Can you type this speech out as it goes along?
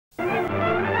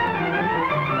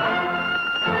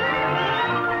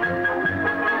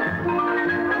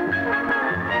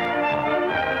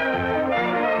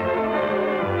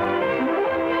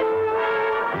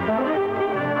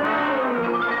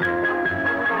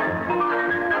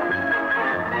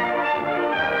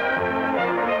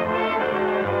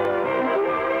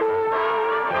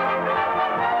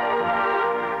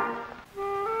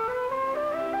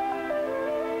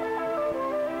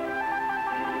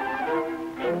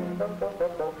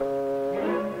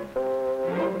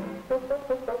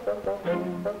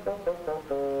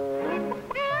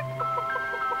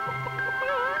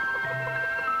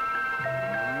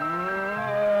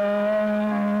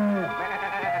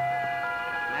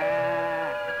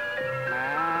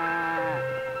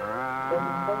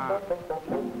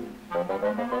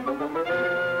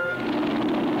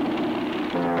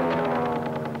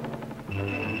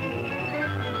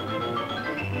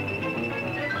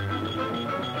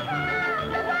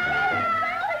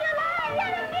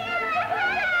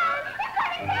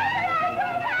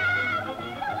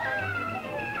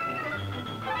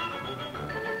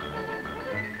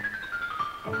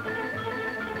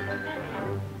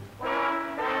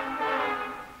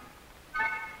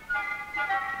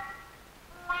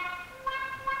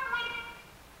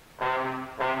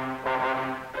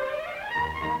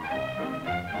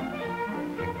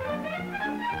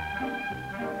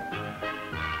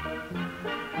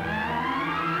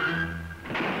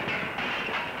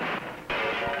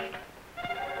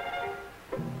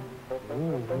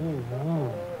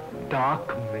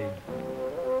Dark me.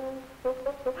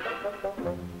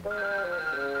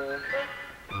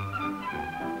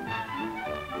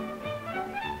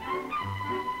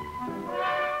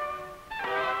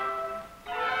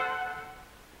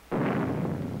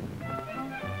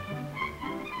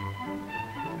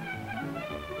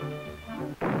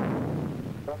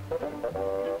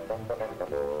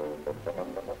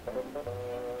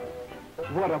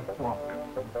 What a buck.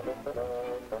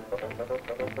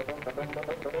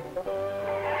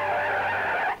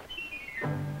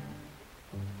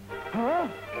 Huh?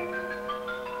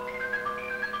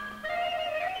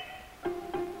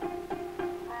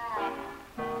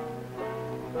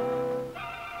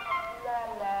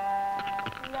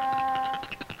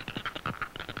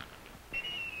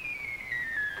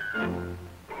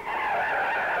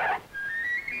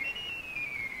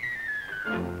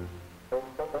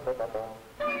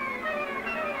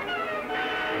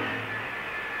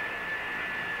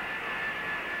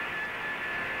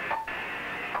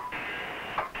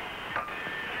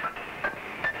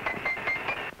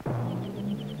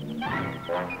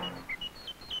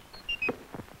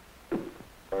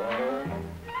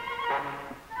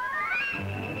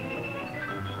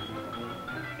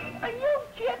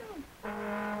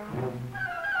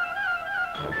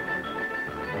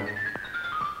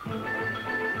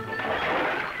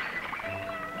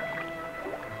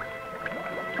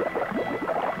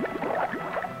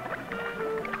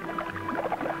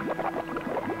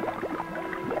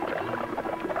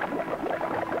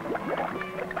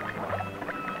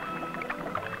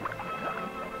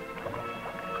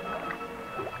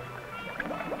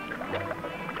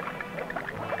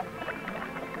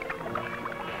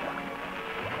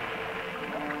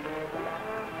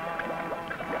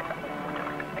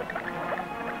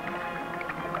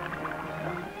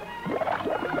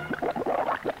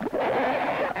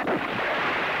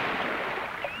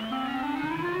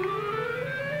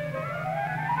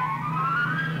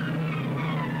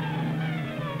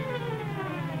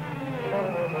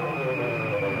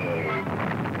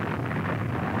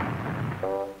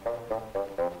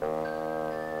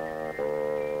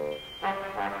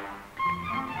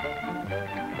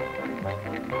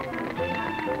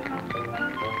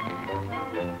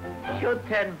 Shoot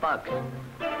 $10.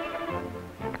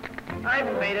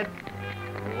 I've made it.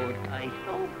 Oh, dice,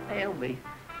 don't fail me.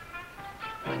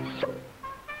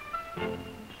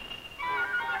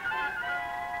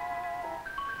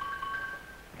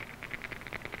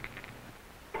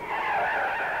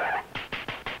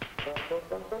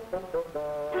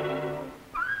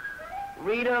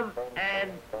 Read 'em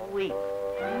and weep.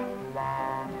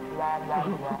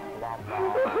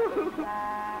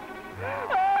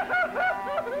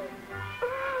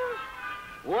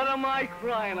 What am I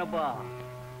crying about?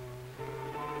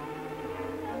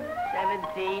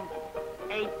 17,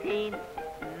 18,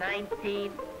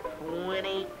 19,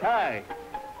 20. Hey,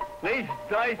 these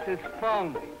dice is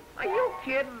phony. Are you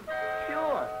kidding?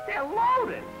 Sure, they're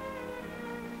loaded.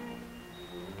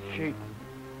 Cheating.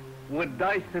 With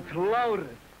dice that's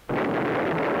loaded.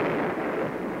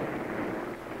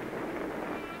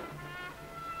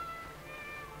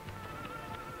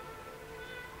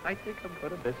 I think I'm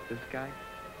gonna miss this guy.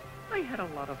 I had a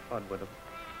lot of fun with him.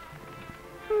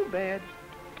 Too bad.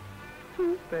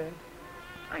 Too bad.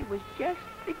 I was just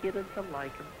beginning to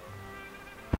like him.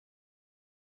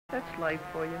 That's life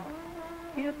for you.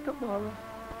 Here tomorrow,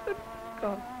 and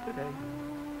gone today.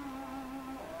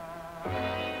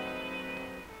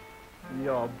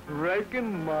 You're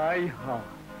breaking my heart.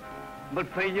 But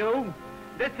for you,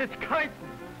 this is curtain.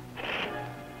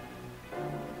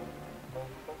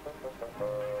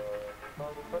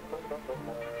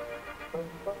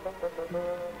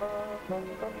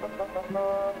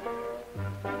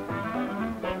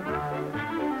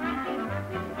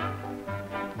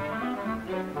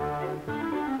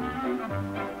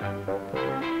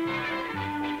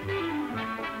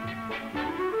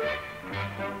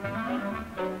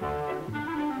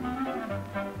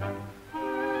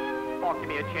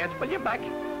 a chance, will you, Mac?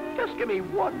 Just give me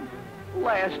one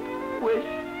last wish.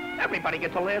 Everybody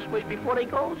gets a last wish before they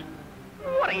goes.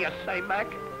 What do you say, Mac?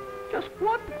 Just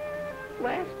one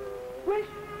last wish?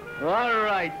 All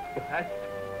right, Pest.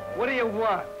 What do you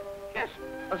want? Just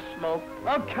a smoke.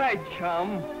 Okay,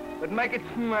 chum, but make it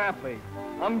snappy.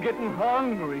 I'm getting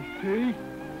hungry, see?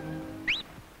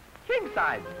 King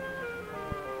size.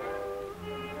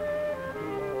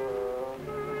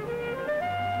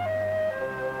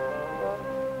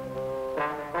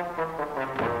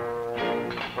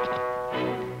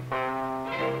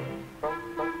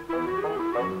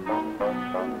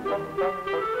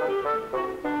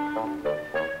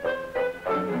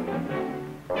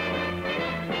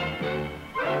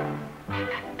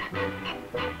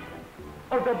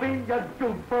 There'll be a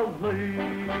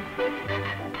jubilee,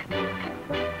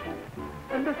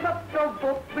 and the subject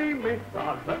will be me,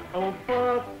 a little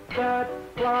bird that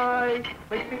flies,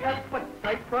 make the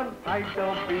appetite run high.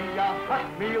 There'll be a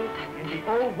hot meal in the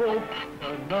Oval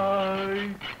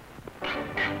tonight.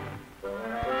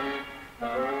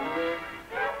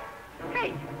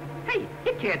 Hey,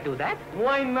 you can't do that.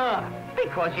 Why not?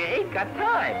 Because you ain't got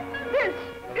time. This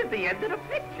is the end of the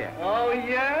picture. Oh,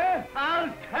 yeah?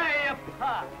 I'll tell you,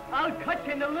 Pop. I'll cut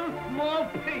you into little small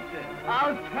pieces.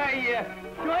 I'll tell you,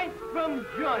 joint from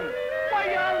joint.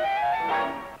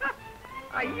 Why,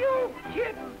 Are you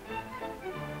kidding?